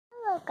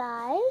Hello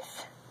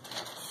guys.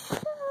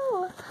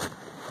 So,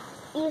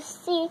 you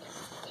see,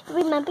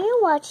 remember you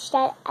watched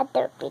that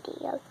other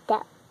video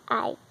that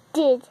I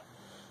did,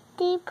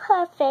 the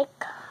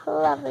perfect,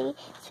 lovely,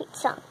 sweet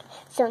song.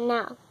 So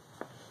now,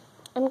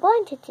 I'm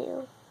going to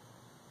do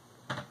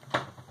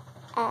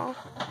a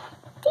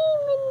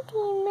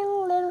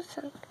demon little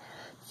song.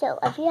 So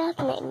if you have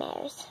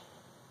nightmares,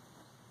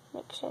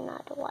 make sure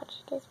not to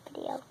watch this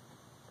video.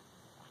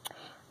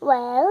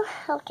 Well,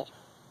 okay.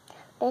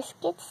 Let's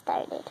get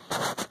started.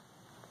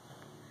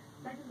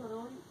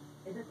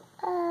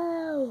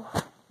 Oh.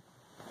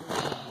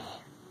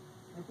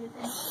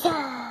 So,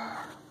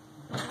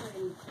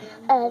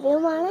 if you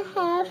want to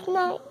have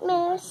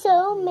nightmares,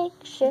 so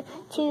make sure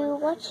to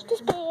watch this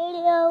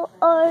video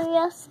or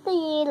else the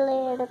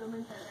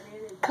little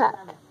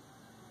cup.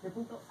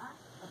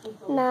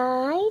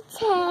 My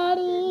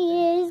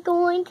teddy is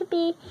going to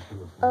be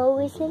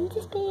always in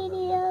this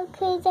video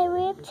because I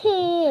ripped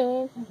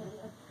him.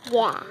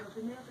 Yeah.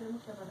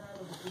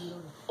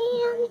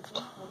 And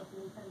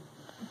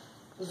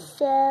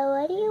so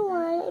what do you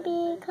want to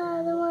be?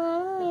 Because I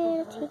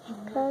want to be,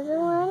 because I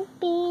want to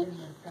be,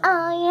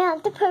 I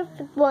am the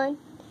perfect one.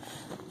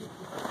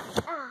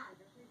 Ah.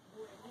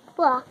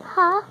 Well,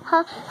 ha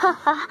ha ha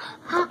ha ha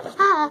ha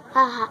ha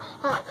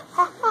ha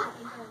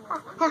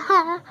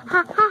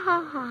ha ha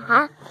ha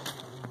ha.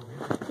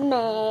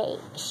 Make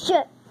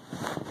sure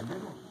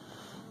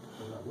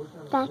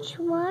that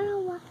you want to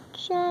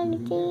watch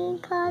anything,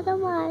 because I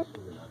want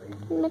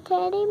my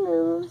teddy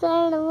moves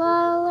and a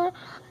lot.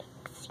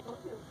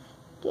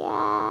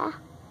 Yeah,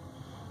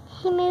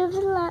 he moves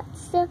a lot,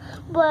 so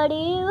what do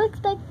you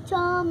expect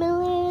from a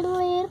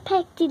little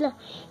petty?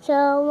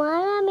 So when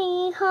I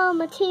meet home,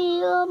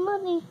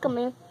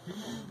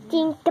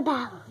 think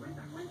about.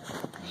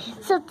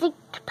 So think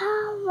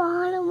about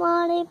what I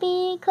want to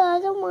be,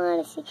 because I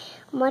want to see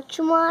what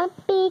you want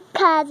to be,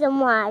 because I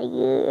want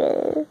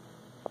you.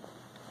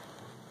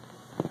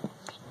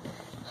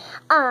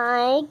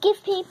 I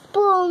give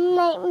people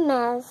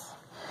nightmares.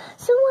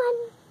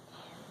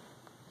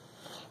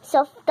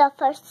 So the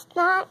first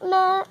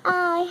nightmare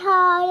I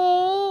had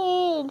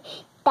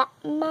is that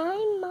my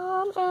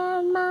mom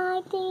and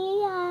my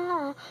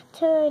dad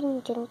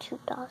turned into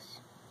dolls.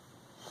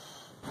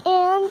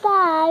 And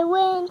I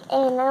went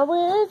and I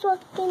was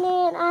walking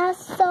and I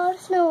saw the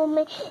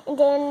snowman. And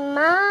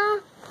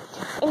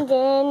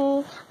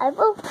then I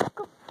woke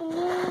up and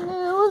then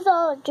it was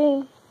all a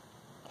dream.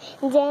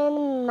 And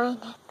then my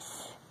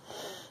next,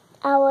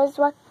 I was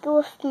walking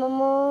with my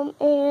mom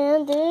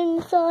and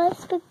then saw a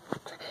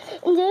spectre.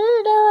 And then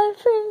I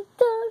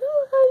freaked out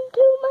and ran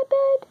to my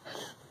bed.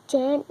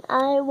 Then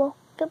I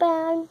woke up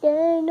and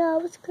then I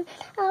was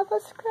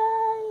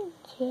crying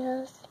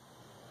tears.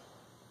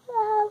 I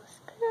was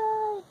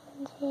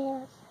crying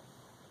tears.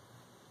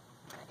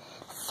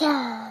 So,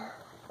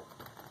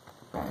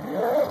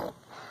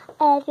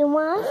 if you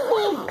want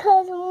me,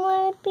 because I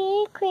want to be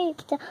a creep,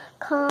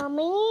 call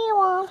me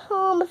on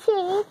home if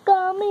you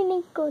call me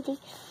Nicole.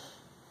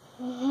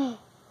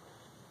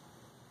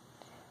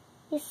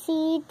 You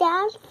see,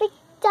 that's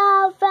freaked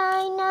out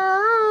right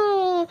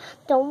now.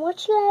 Don't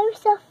watch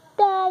yourself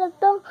that I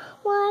don't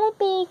want to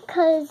be,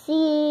 because it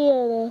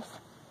is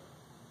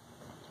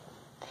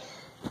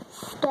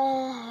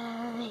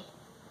scary.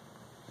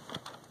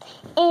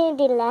 And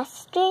the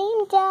last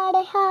dream that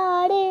I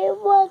had, it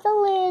was a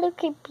little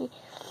creepy.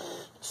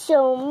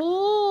 So me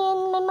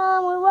and my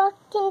mom were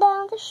walking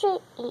down the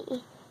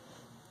street.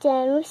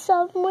 Then we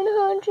saw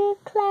 100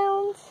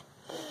 clowns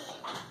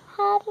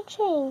had a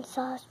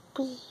chainsaws.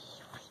 We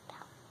freaked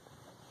out.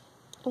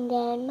 And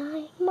then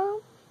my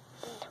mom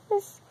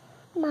runs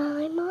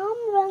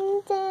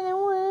in and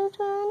was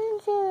running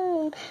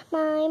soon.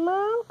 My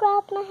mom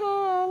grabbed my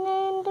hand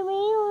and we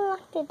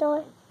locked the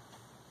door.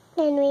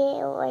 And we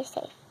were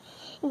safe.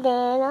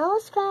 Then I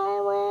was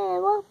crying when I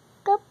woke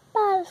up. I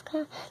was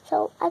crying,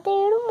 so I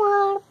didn't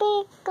want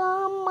to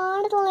become a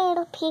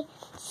little pea.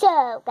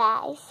 So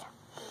guys,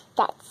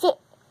 that's it.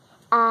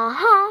 Ha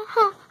ha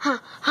ha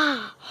ha.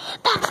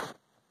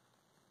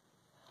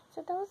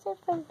 So that was it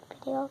for the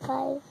video,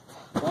 guys.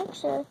 Make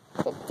sure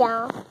to sit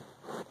down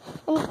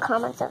in the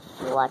comments if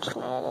you watched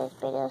my other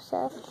video.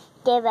 So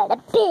give it a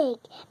big,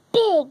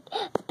 big,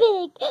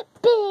 big,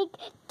 big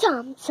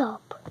thumbs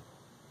up.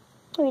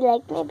 We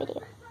like my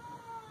video.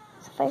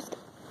 So first,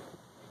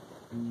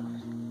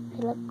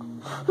 look.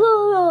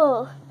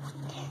 Whoa.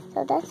 So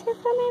that's it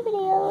for my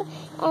video.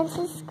 And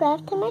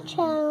subscribe to my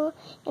channel.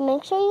 And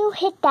make sure you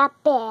hit that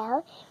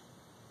bell.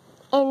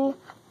 And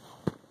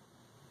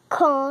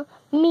call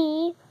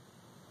me.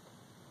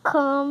 That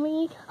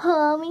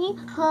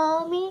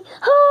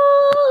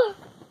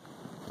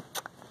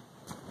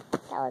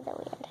was a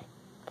weird.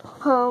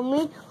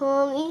 Homie.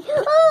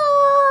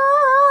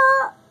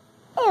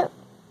 Ew.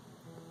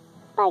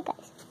 Bye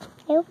guys.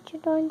 I hope you're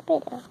enjoying the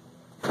video.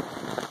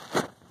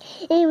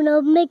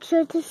 And make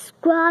sure to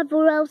subscribe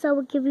or else I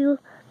will give you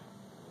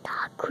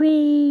the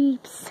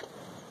creeps.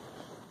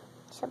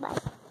 So bye.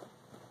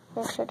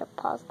 Make sure to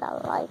pause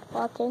that like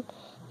button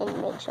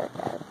and make sure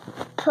to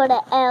put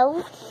an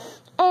L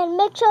And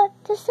make sure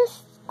to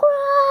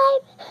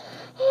subscribe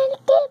and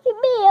give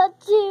me a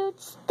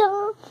thumbs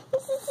up.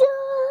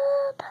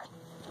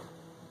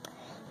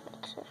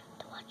 Make sure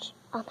to watch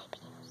all my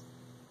videos.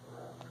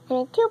 I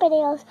made 2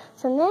 videos,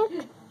 so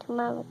next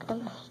tomorrow we're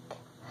gonna make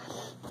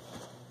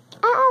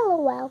a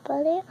LOL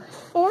video,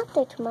 and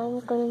after tomorrow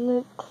we're gonna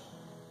make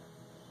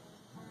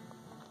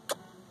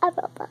a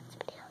Roblox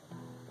video.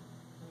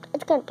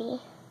 It's gonna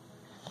be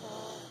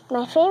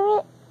my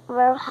favorite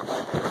Roblox.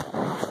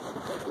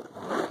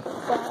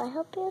 So I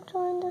hope you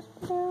join this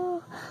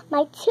video.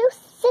 My 2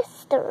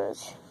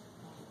 sisters,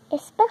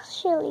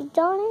 especially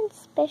Donna and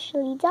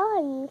especially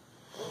Dottie.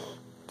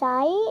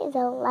 Dottie is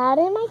allowed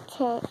in my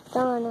tent,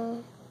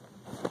 Donna.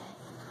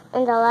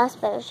 In the last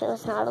video, she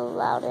was not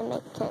allowed to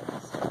make tent,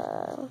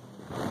 so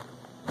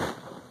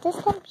this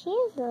time she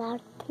is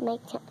allowed to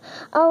make tent.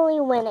 Only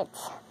when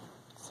it's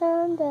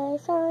Sunday,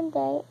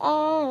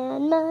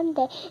 and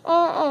Monday,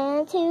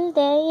 and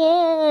Tuesday,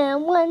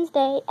 and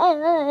Wednesday,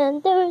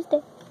 and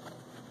Thursday.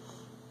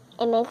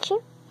 And make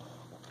sure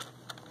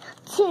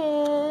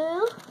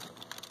to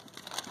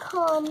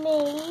call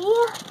me.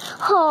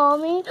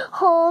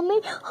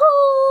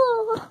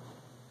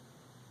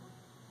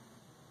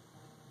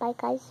 Bye,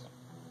 guys.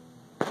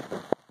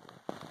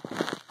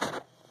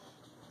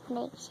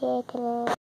 Make sure to